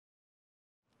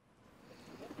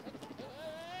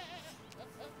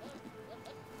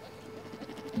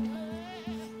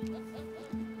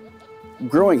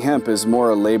Growing hemp is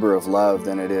more a labor of love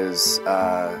than it is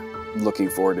looking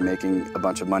forward to making a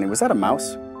bunch of money. Was that a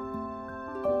mouse?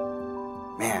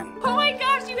 Man. Oh my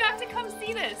gosh, you have to come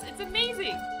see this. It's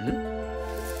amazing.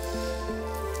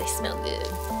 They smell good.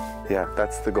 Yeah,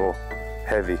 that's the goal.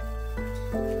 Heavy.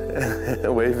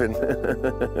 Waving.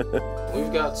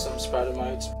 We've got some spider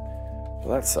mites. Well,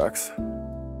 that sucks.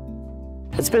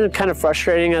 It's been kind of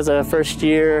frustrating as a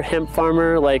first-year hemp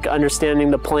farmer, like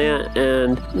understanding the plant,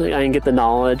 and I can get the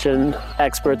knowledge and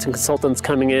experts and consultants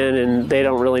coming in and they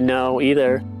don't really know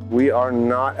either. We are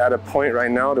not at a point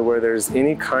right now to where there's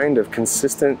any kind of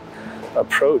consistent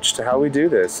approach to how we do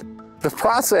this. The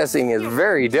processing is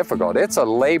very difficult. It's a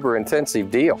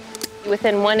labor-intensive deal.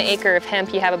 Within 1 acre of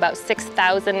hemp, you have about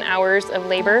 6,000 hours of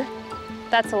labor.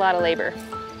 That's a lot of labor.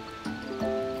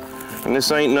 And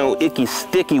this ain't no icky,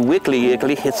 sticky, wickly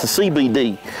ickly, it's a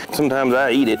CBD. Sometimes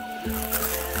I eat it.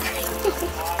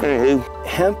 Anywho.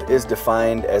 Hemp is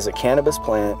defined as a cannabis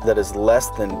plant that is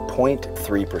less than 0.3%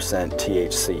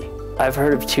 THC. I've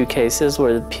heard of 2 cases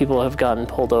where people have gotten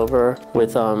pulled over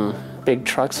with big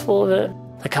trucks full of it.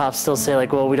 The cops still say,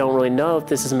 like, well, we don't really know if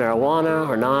this is marijuana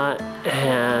or not,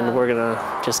 and we're gonna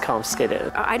just confiscate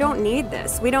it. I don't need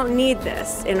this. We don't need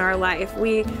this in our life.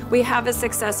 We have a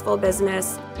successful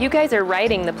business. You guys are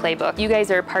writing the playbook. You guys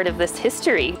are part of this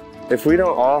history. If we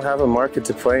don't all have a market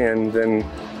to play in, then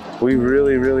we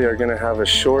really, really are gonna have a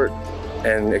short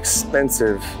and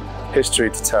expensive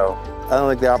history to tell. I don't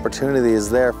think the opportunity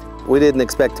is there. We didn't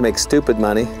expect to make stupid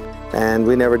money, and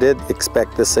we never did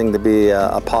expect this thing to be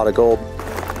a pot of gold.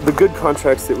 The good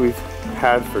contracts that we've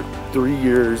had for 3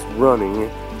 years running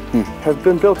have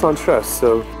been built on trust,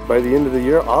 so by the end of the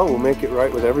year, I will make it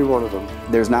right with every one of them.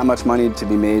 There's not much money to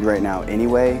be made right now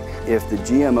anyway. If the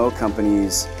GMO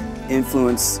companies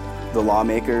influence the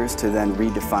lawmakers to then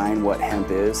redefine what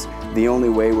hemp is, the only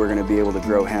way we're going to be able to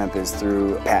grow hemp is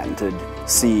through patented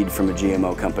seed from a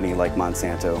GMO company like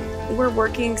Monsanto. We're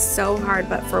working so hard,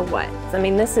 but for what? I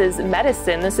mean, this is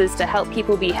medicine. This is to help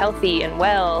people be healthy and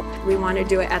well. We want to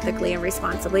do it ethically and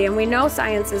responsibly, and we know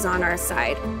science is on our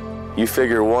side. You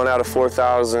figure 1 out of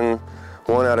 4,000,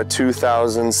 1 out of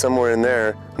 2,000, somewhere in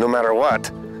there, no matter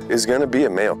what, is going to be a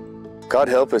male. God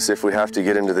help us if we have to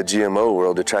get into the GMO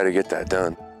world to try to get that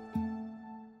done.